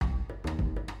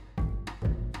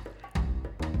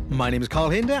My name is Carl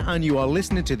Hinder, and you are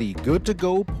listening to the Good to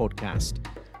Go podcast,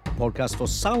 a podcast for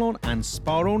salon and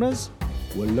spa owners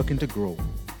who are looking to grow.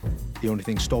 The only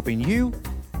thing stopping you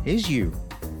is you.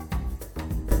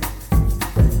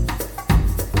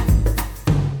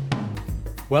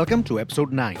 Welcome to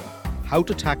episode 9, How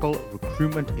to Tackle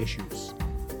Recruitment Issues.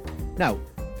 Now,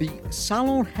 the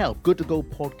Salon Help Good to Go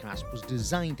podcast was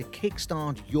designed to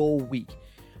kickstart your week.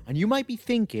 And you might be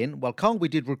thinking, well, Carl, we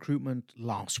did recruitment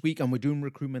last week and we're doing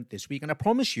recruitment this week. And I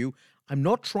promise you, I'm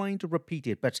not trying to repeat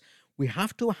it, but we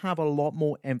have to have a lot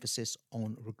more emphasis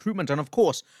on recruitment. And of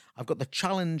course, I've got the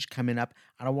challenge coming up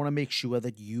and I want to make sure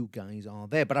that you guys are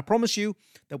there. But I promise you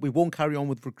that we won't carry on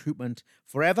with recruitment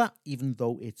forever, even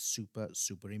though it's super,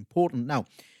 super important. Now,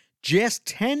 just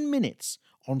 10 minutes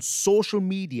on social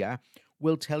media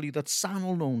will tell you that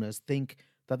salon owners think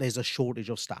that there's a shortage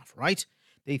of staff, right?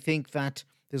 They think that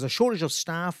there's a shortage of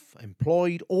staff,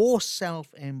 employed or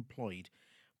self-employed.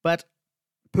 But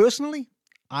personally,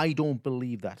 I don't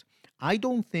believe that. I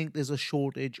don't think there's a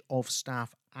shortage of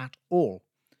staff at all.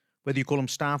 Whether you call them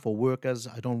staff or workers,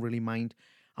 I don't really mind.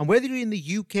 And whether you're in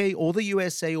the UK or the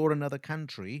USA or another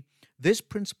country, this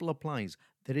principle applies.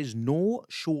 There is no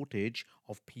shortage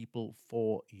of people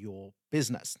for your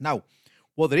business. Now,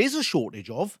 what there is a shortage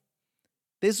of,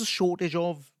 there's a shortage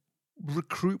of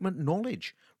recruitment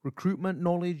knowledge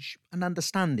and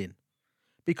understanding.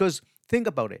 Because think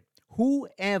about it.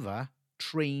 Whoever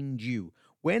trained you?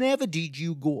 Whenever did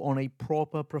you go on a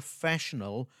proper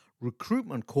professional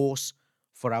recruitment course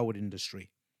for our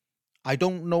industry? I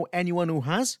don't know anyone who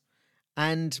has,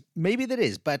 and maybe there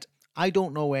is, but I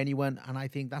don't know anyone, and I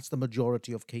think that's the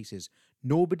majority of cases.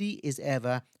 Nobody is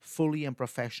ever fully and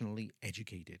professionally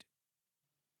educated.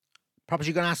 Perhaps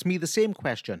you're going to ask me the same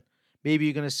question. Maybe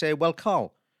you're going to say, well,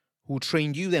 Carl, who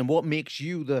trained you then? What makes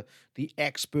you the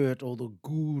expert or the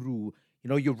guru? You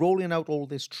know, you're rolling out all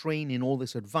this training, all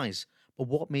this advice, but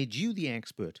what made you the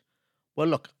expert? Well,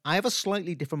 look, I have a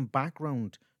slightly different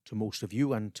background to most of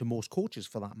you and to most coaches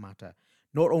for that matter.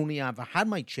 Not only have I had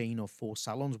my chain of 4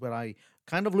 salons where I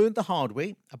kind of learned the hard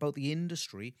way about the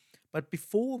industry, but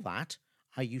before that,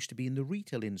 I used to be in the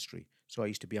retail industry. So I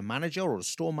used to be a manager or a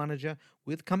store manager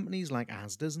with companies like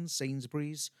Asda's and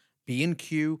Sainsbury's,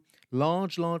 B&Q,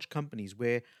 large companies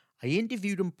where I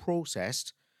interviewed and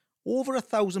processed over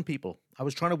 1,000 people. I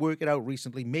was trying to work it out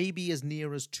recently, maybe as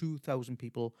near as 2,000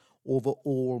 people over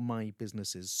all my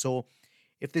businesses. So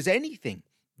if there's anything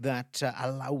that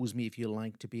allows me, if you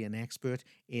like, to be an expert,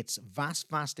 it's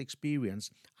vast experience.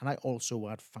 And I also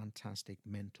had fantastic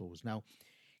mentors. Now,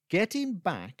 getting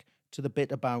back to the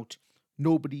bit about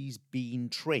nobody's being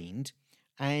trained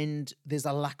and there's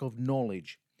a lack of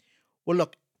knowledge. Well,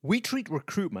 look, we treat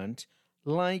recruitment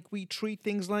like we treat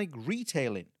things like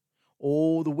retailing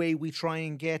or the way we try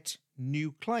and get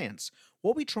new clients.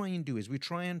 What we try and do is we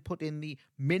try and put in the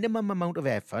minimum amount of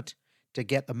effort to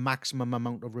get the maximum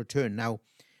amount of return. Now,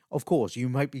 of course, you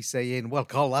might be saying, well,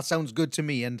 Carl, that sounds good to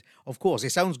me. And of course, it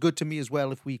sounds good to me as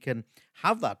well if we can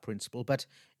have that principle, but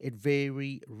it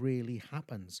very rarely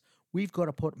happens. We've got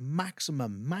to put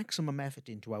maximum effort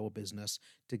into our business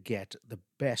to get the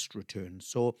best return.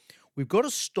 So we've got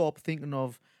to stop thinking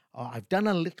of, I've done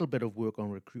a little bit of work on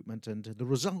recruitment and the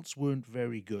results weren't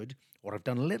very good, or I've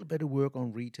done a little bit of work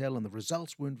on retail and the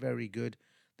results weren't very good.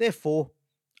 Therefore,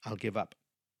 I'll give up.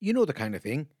 You know the kind of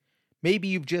thing. Maybe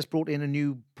you've just brought in a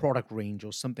new product range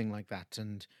or something like that,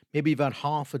 and maybe you've had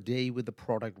half a day with the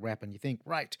product rep and you think,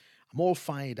 right, I'm all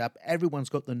fired up, everyone's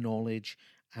got the knowledge,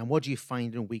 and what do you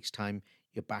find in a week's time?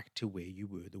 You're back to where you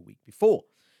were the week before.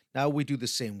 Now, we do the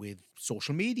same with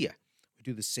social media. We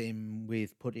do the same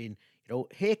with putting,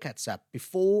 haircuts up,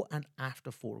 before and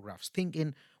after photographs,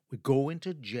 thinking we're going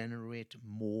to generate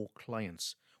more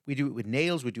clients. We do it with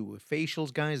nails, we do it with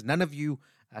facials, guys. None of you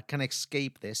can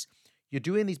escape this. You're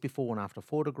doing these before and after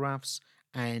photographs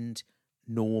and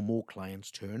no more clients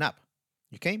turn up.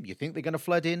 Okay, you think they're going to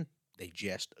flood in, they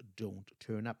just don't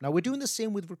turn up. Now, we're doing the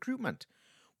same with recruitment.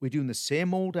 We're doing the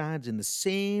same old ads in the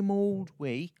same old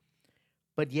way,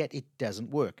 but yet it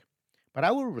doesn't work. But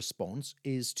our response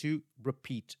is to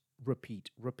repeat.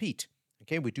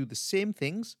 Okay, we do the same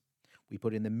things. We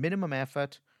put in the minimum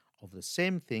effort of the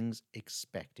same things,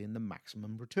 expecting the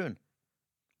maximum return.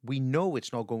 We know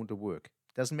it's not going to work.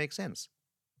 Doesn't make sense.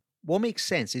 What makes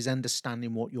sense is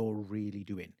understanding what you're really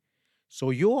doing. So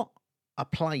you're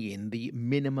applying the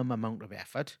minimum amount of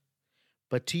effort,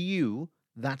 but to you,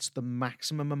 that's the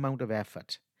maximum amount of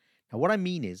effort. Now, what I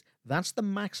mean is that's the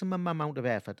maximum amount of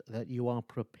effort that you are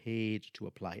prepared to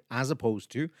apply, as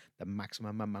opposed to the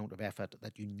maximum amount of effort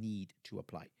that you need to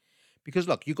apply. Because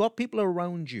look, you got people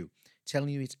around you telling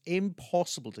you it's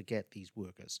impossible to get these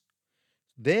workers.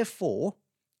 Therefore,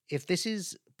 if this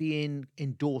is being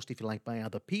endorsed, if you like, by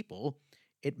other people,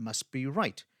 it must be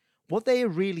right. What they're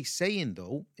really saying,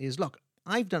 though, is look,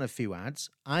 I've done a few ads,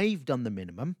 I've done the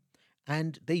minimum,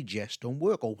 and they just don't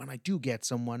work. Or when I do get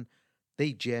someone,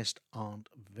 they just aren't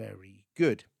very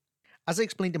good. As I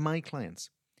explained to my clients,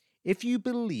 if you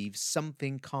believe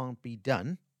something can't be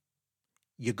done,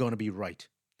 you're going to be right.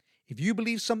 If you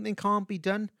believe something can't be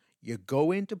done, you're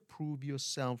going to prove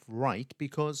yourself right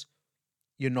because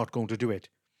you're not going to do it.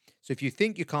 So if you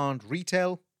think you can't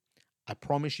retail, I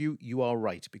promise you, you are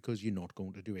right because you're not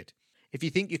going to do it. If you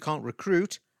think you can't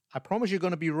recruit, I promise you're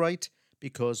going to be right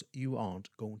because you aren't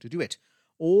going to do it.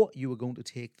 Or you are going to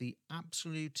take the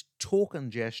absolute token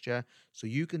gesture so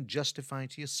you can justify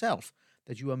to yourself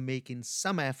that you are making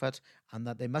some effort and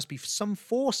that there must be some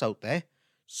force out there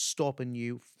stopping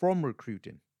you from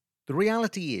recruiting. The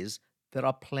reality is there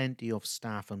are plenty of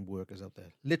staff and workers out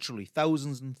there, literally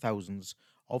thousands and thousands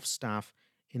of staff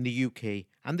in the UK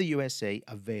and the USA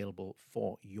available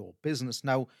for your business.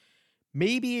 Now,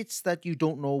 maybe it's that you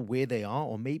don't know where they are,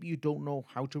 or maybe you don't know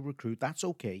how to recruit. That's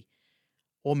okay.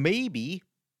 Or maybe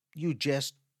you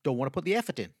just don't want to put the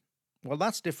effort in. Well,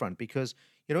 that's different because,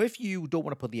 if you don't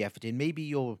want to put the effort in, maybe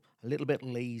you're a little bit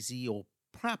lazy or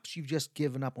perhaps you've just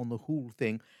given up on the whole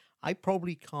thing. I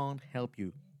probably can't help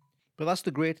you. But that's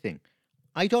the great thing.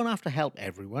 I don't have to help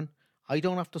everyone. I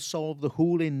don't have to solve the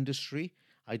whole industry.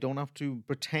 I don't have to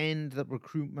pretend that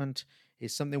recruitment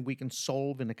is something we can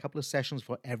solve in a couple of sessions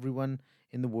for everyone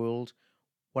in the world.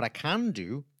 What I can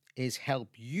do is help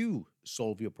you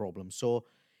solve your problem. So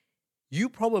you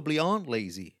probably aren't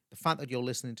lazy. The fact that you're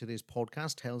listening to this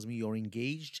podcast tells me you're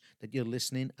engaged, that you're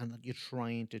listening, and that you're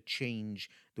trying to change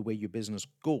the way your business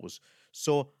goes.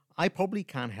 So I probably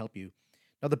can help you.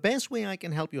 Now, the best way I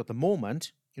can help you at the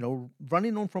moment,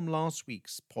 running on from last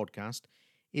week's podcast,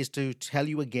 is to tell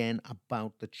you again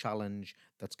about the challenge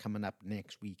that's coming up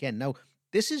next weekend. Now,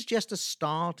 this is just a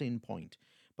starting point,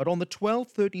 but on the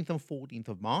 12th, 13th, and 14th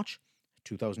of March,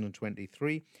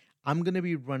 2023, I'm going to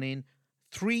be running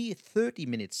 3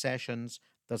 30-minute sessions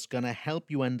that's going to help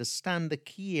you understand the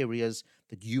key areas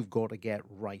that you've got to get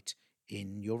right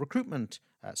in your recruitment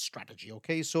strategy.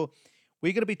 Okay, so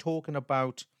we're going to be talking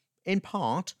about, in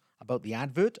part, about the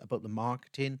advert, about the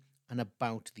marketing, and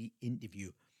about the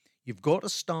interview. You've got to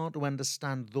start to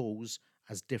understand those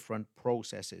as different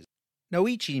processes. Now,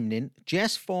 each evening,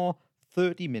 just for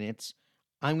 30 minutes,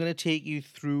 I'm going to take you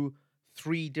through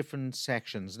 3 different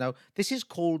sections. Now, this is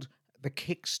called the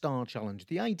Kickstart Challenge.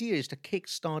 The idea is to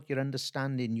kickstart your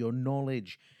understanding, your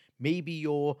knowledge, maybe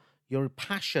your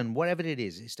passion, whatever it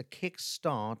is to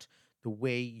kickstart the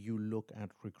way you look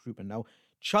at recruitment. Now,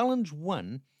 challenge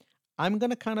 1, I'm going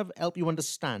to kind of help you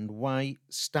understand why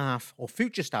staff or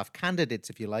future staff, candidates,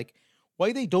 if you like,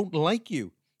 why they don't like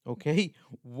you, okay?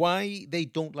 Why they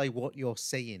don't like what you're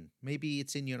saying. Maybe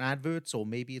it's in your adverts or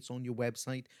maybe it's on your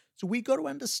website. So we got to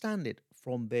understand it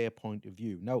from their point of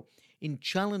view. Now, in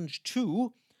challenge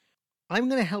 2, I'm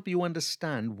going to help you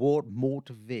understand what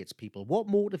motivates people. What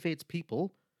motivates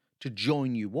people to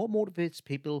join you? What motivates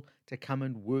people to come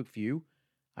and work for you?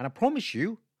 And I promise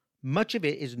you, much of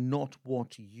it is not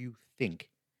what you think.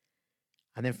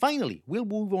 And then finally, we'll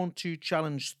move on to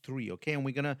challenge 3, okay? And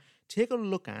we're going to take a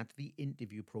look at the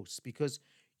interview process because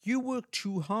you work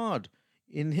too hard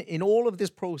in all of this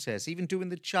process, even doing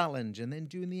the challenge and then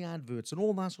doing the adverts and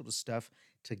all that sort of stuff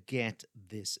to get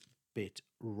this bit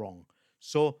wrong.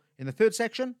 So in the 3rd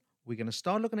section, we're going to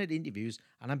start looking at interviews,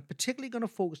 and I'm particularly going to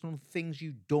focus on things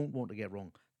you don't want to get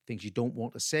wrong, things you don't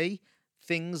want to say,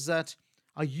 things that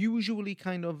are usually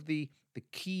kind of the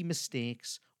key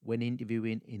mistakes when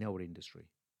interviewing in our industry.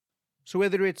 So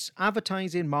whether it's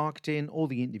advertising, marketing, or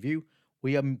the interview,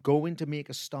 we are going to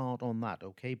make a start on that,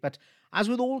 okay? But as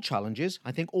with all challenges,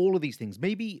 I think all of these things,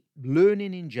 maybe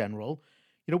learning in general,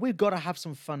 we've got to have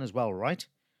some fun as well, right?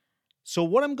 So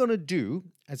what I'm going to do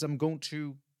is I'm going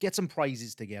to get some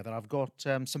prizes together. I've got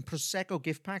some Prosecco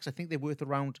gift packs. I think they're worth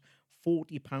around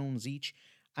 £40 each.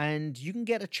 And you can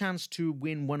get a chance to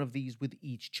win one of these with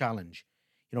each challenge.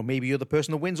 Maybe you're the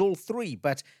person that wins all 3,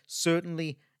 but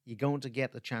certainly you're going to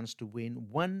get the chance to win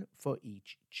one for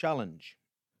each challenge.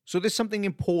 So there's something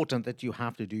important that you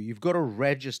have to do. You've got to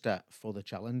register for the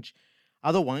challenge.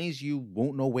 Otherwise, you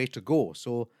won't know where to go.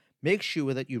 So make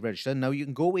sure that you register. Now, you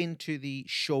can go into the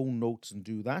show notes and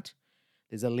do that.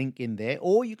 There's a link in there.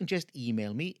 Or you can just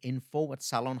email me,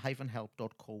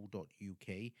 info@salon-help.co.uk,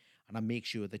 and I'll make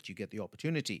sure that you get the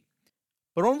opportunity.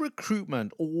 But on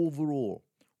recruitment overall,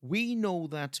 we know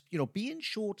that, being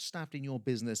short-staffed in your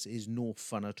business is no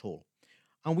fun at all.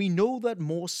 And we know that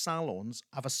most salons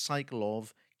have a cycle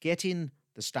of getting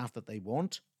the staff that they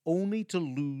want only to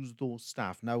lose those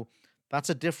staff. Now, that's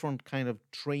a different kind of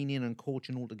training and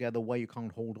coaching altogether where you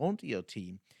can't hold on to your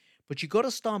team. But you got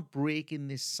to start breaking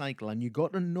this cycle, and you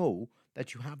got to know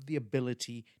that you have the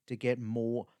ability to get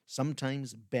more,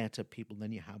 sometimes better people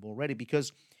than you have already,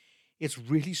 because it's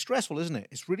really stressful, isn't it?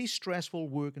 It's really stressful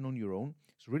working on your own.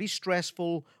 It's really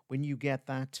stressful when you get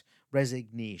that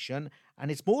resignation,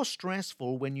 and it's more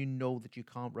stressful when you know that you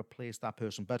can't replace that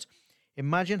person. But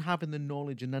imagine having the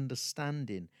knowledge and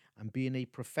understanding and being a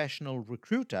professional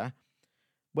recruiter.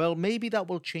 Well, maybe that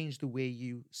will change the way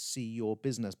you see your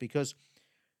business, because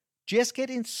just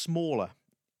getting smaller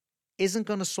isn't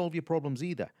going to solve your problems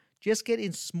either. Just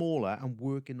getting smaller and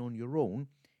working on your own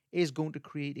is going to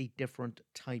create a different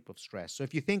type of stress. So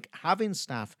if you think having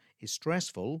staff is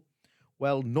stressful,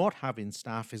 well, not having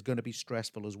staff is going to be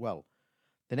stressful as well.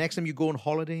 The next time you go on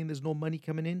holiday and there's no money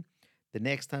coming in, the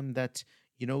next time that,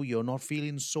 you're not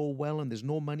feeling so well and there's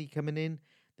no money coming in,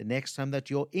 the next time that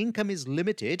your income is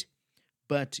limited,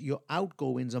 but your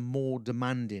outgoings are more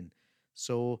demanding.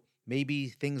 So maybe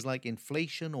things like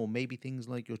inflation, or maybe things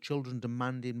like your children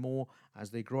demanding more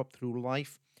as they grow up through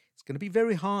life. It's going to be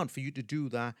very hard for you to do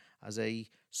that as a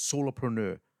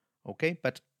solopreneur, okay?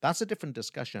 But that's a different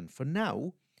discussion. For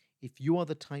now, if you are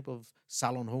the type of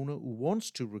salon owner who wants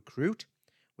to recruit,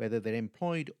 whether they're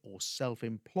employed or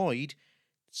self-employed,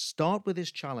 start with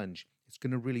this challenge. It's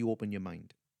going to really open your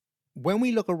mind. When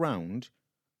we look around,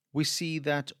 we see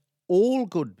that all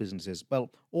good businesses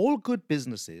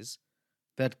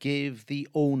that give the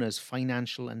owners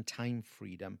financial and time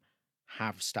freedom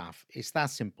have staff. It's that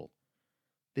simple.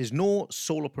 There's no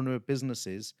solopreneur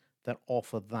businesses that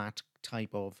offer that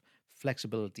type of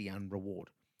flexibility and reward.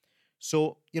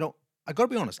 So, I got to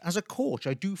be honest, as a coach,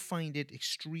 I do find it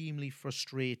extremely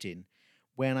frustrating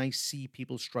when I see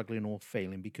people struggling or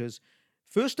failing, because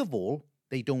first of all,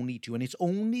 they don't need to. And it's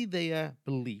only their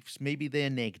beliefs, maybe their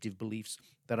negative beliefs,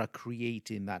 that are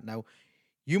creating that. Now,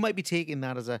 you might be taking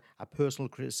that as a personal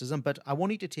criticism, but I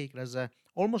want you to take it as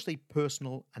almost a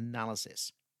personal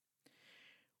analysis.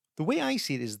 The way I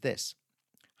see it is this: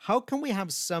 how can we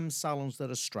have some salons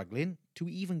that are struggling to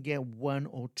even get one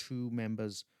or two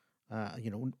members,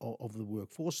 of the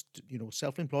workforce,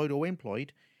 self-employed or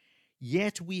employed,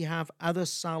 yet we have other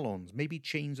salons, maybe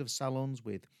chains of salons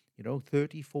with,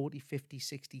 30, 40, 50,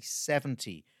 60,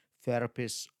 70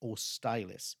 therapists or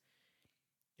stylists.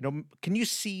 Can you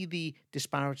see the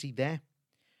disparity there?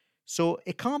 So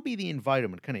it can't be the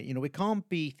environment, can it? It can't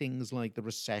be things like the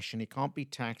recession. It can't be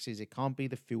taxes. It can't be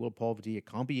the fuel poverty. It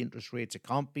can't be interest rates. It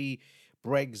can't be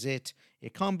Brexit.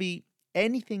 It can't be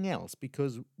anything else,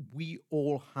 because we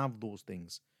all have those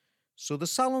things. So the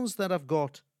salons that have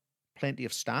got plenty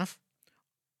of staff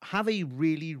have a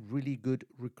really, really good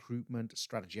recruitment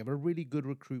strategy, have a really good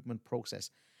recruitment process.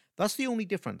 That's the only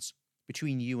difference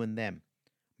between you and them.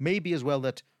 Maybe as well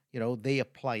that, they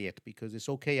apply it, because it's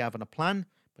okay having a plan,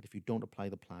 but if you don't apply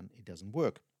the plan, it doesn't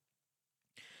work.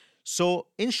 So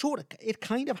in short, it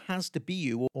kind of has to be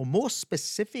you, or more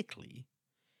specifically,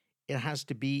 it has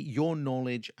to be your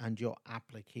knowledge and your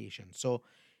application. So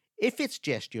if it's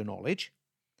just your knowledge,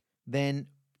 then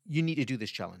you need to do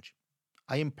this challenge.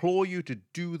 I implore you to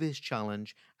do this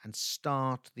challenge and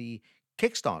start the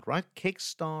kickstart, right?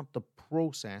 Kickstart the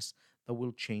process that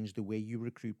will change the way you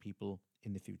recruit people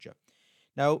in the future.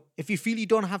 Now, if you feel you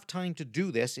don't have time to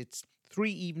do this, it's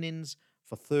 3 evenings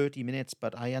for 30 minutes,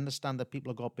 but I understand that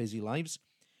people have got busy lives.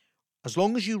 As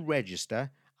long as you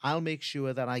register, I'll make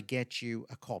sure that I get you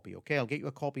a copy, okay? I'll get you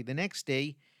a copy the next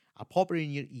day. I'll pop it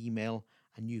in your email,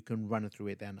 and you can run it through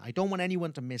it then. I don't want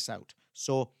anyone to miss out.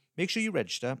 So make sure you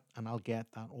register, and I'll get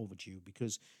that over to you,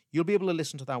 because you'll be able to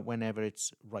listen to that whenever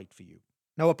it's right for you.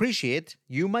 Now, appreciate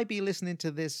you might be listening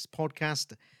to this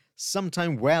podcast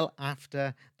sometime well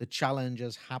after the challenge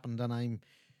has happened, and I'm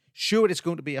sure it's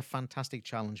going to be a fantastic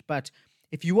challenge. But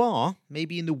if you are,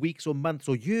 maybe in the weeks or months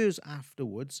or years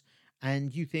afterwards,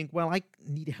 and you think, well, I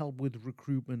need help with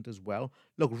recruitment as well,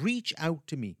 look, reach out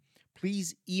to me.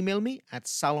 Please email me at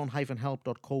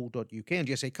salon-help.co.uk and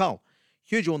just say, Carl,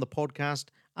 here's you on the podcast.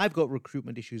 I've got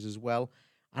recruitment issues as well,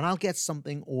 and I'll get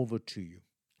something over to you.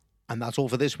 And that's all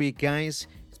for this week, guys.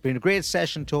 It's been a great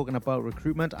session talking about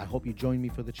recruitment. I hope you join me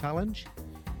for the challenge.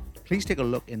 Please take a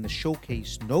look in the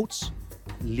showcase notes.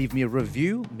 Leave me a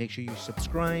review. Make sure you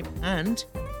subscribe. And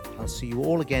I'll see you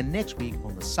all again next week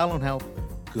on the Salon Help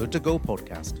Good to Go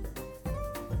podcast.